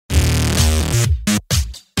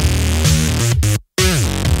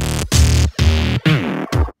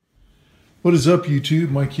What is up, YouTube?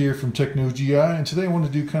 Mike here from TechnoGI, and today I want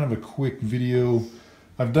to do kind of a quick video.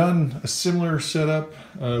 I've done a similar setup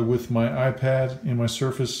with my iPad and my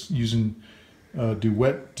Surface using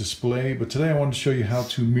Duet Display, but today I wanted to show you how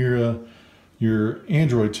to mirror your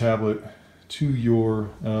Android tablet to your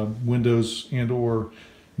Windows and or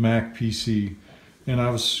Mac PC. And I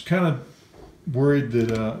was kind of worried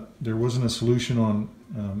that there wasn't a solution on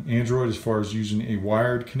Android as far as using a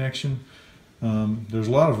wired connection. There's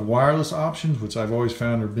a lot of wireless options, which I've always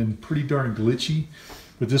found have been pretty darn glitchy,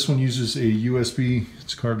 but this one uses a USB.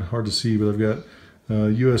 It's hard to see, but I've got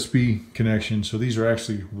a USB connection, so these are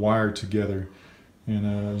actually wired together.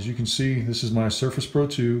 And as you can see, this is my Surface Pro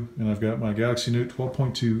 2, and I've got my Galaxy Note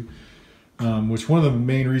 12.2, which one of the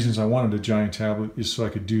main reasons I wanted a giant tablet is so I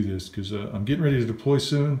could do this, because I'm getting ready to deploy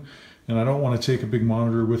soon, and I don't want to take a big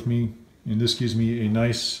monitor with me, and this gives me a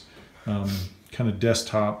nice kind of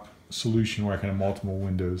desktop solution where I can have multiple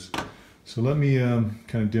windows. So let me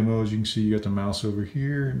kind of demo. As you can see, you got the mouse over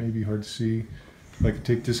here. It may be hard to see. I can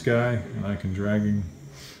take this guy and I can drag him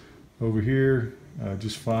over here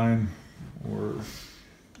just fine, or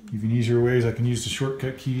even easier ways, I can use the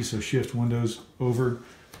shortcut key, so shift Windows over,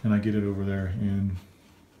 and I get it over there, and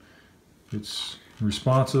it's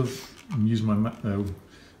responsive. I'm using my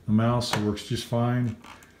mouse, it works just fine.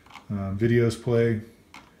 Videos play,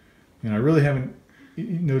 and I really haven't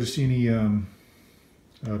noticed any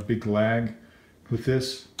big lag with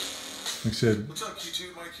this. Like I said,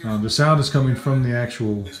 the sound is coming from the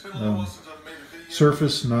actual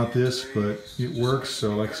Surface, not this, but it works.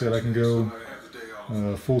 So like I said, I can go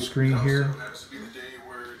full screen here,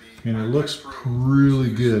 and it looks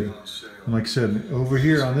really good. And like I said, over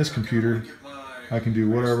here on this computer, I can do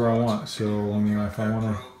whatever I want. So I mean, if I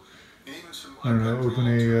want to, I don't know, open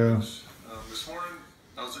a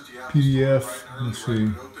PDF. Let's see.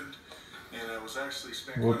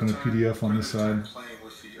 We'll open a PDF on this side.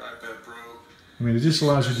 I mean, it just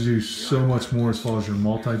allows you to do so much more as far as your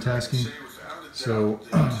multitasking. So,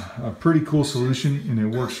 a pretty cool solution, and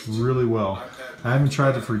it works really well. I haven't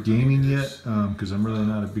tried it for gaming yet because I'm really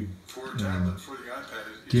not a big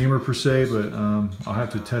gamer per se, but I'll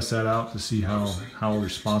have to test that out to see how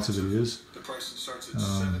responsive it is.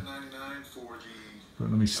 But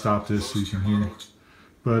let me stop this so you can hear.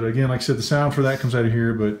 But again, like I said, the sound for that comes out of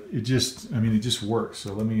here, but it just, I mean, it just works.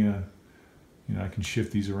 So let me, you know, I can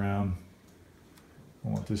shift these around. I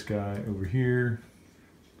want this guy over here.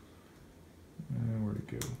 Where'd it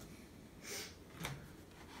go?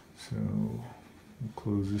 So we'll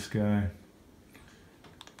close this guy.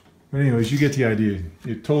 But anyways, you get the idea.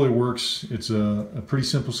 It totally works. It's a pretty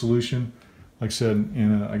simple solution. Like I said,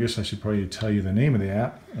 and I guess I should probably tell you the name of the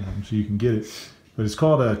app so you can get it. But it's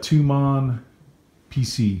called a TwoMon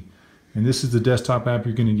PC, and this is the desktop app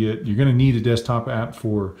you're going to get. You're going to need a desktop app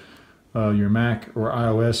for your Mac or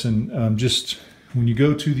iOS, and just when you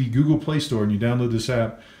go to the Google Play Store and you download this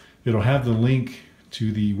app, it'll have the link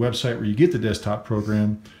to the website where you get the desktop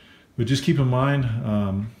program. But just keep in mind,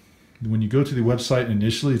 when you go to the website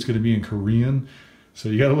initially, it's going to be in Korean, so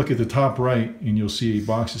you got to look at the top right and you'll see a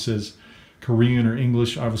box that says Korean or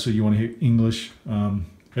English. Obviously you want to hit English. I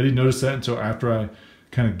didn't notice that until after I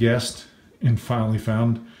kind of guessed and finally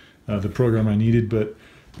found the program I needed, but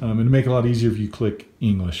it'll make it a lot easier if you click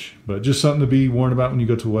English. But just something to be warned about when you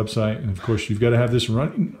go to a website. And of course, you've got to have this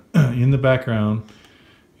running in the background.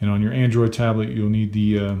 And on your Android tablet, you'll need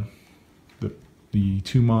the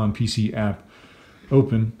TwoMon PC app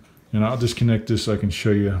open. And I'll disconnect this so I can show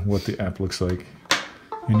you what the app looks like.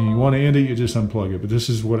 And you want to end it, you just unplug it. But this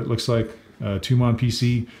is what it looks like, TwoMon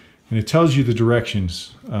PC, and it tells you the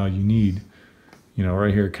directions you need. You know,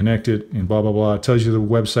 right here, connect it and blah, blah, blah. It tells you the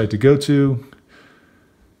website to go to.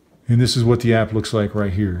 And this is what the app looks like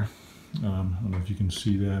right here. I don't know if you can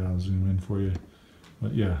see that. I'll zoom in for you.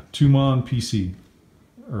 But yeah, TwoMon PC,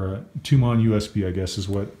 or TwoMon USB, I guess is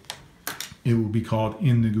what it will be called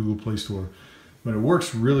in the Google Play Store. But it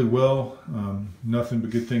works really well. Nothing but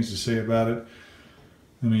good things to say about it.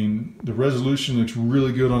 I mean, the resolution looks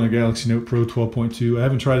really good on a Galaxy Note Pro 12.2. I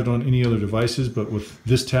haven't tried it on any other devices, but with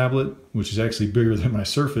this tablet, which is actually bigger than my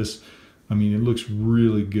Surface, I mean, it looks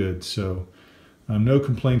really good. So no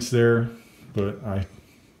complaints there, but I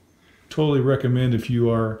totally recommend, if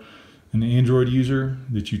you are an Android user,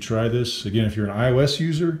 that you try this. Again, if you're an iOS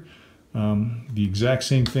user, the exact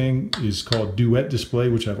same thing is called Duet Display,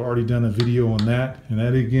 which I've already done a video on that. And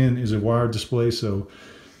that again is a wired display. So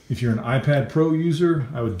if you're an iPad Pro user,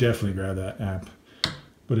 I would definitely grab that app.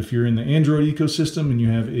 But if you're in the Android ecosystem and you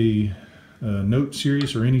have a Note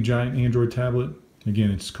series or any giant Android tablet,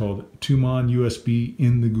 again, it's called TwoMon USB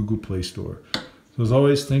in the Google Play Store. So as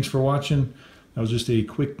always, thanks for watching. That was just a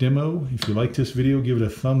quick demo. If you like this video, give it a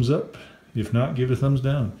thumbs up. If not, give it a thumbs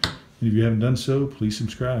down. And if you haven't done so, please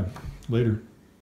subscribe. Later.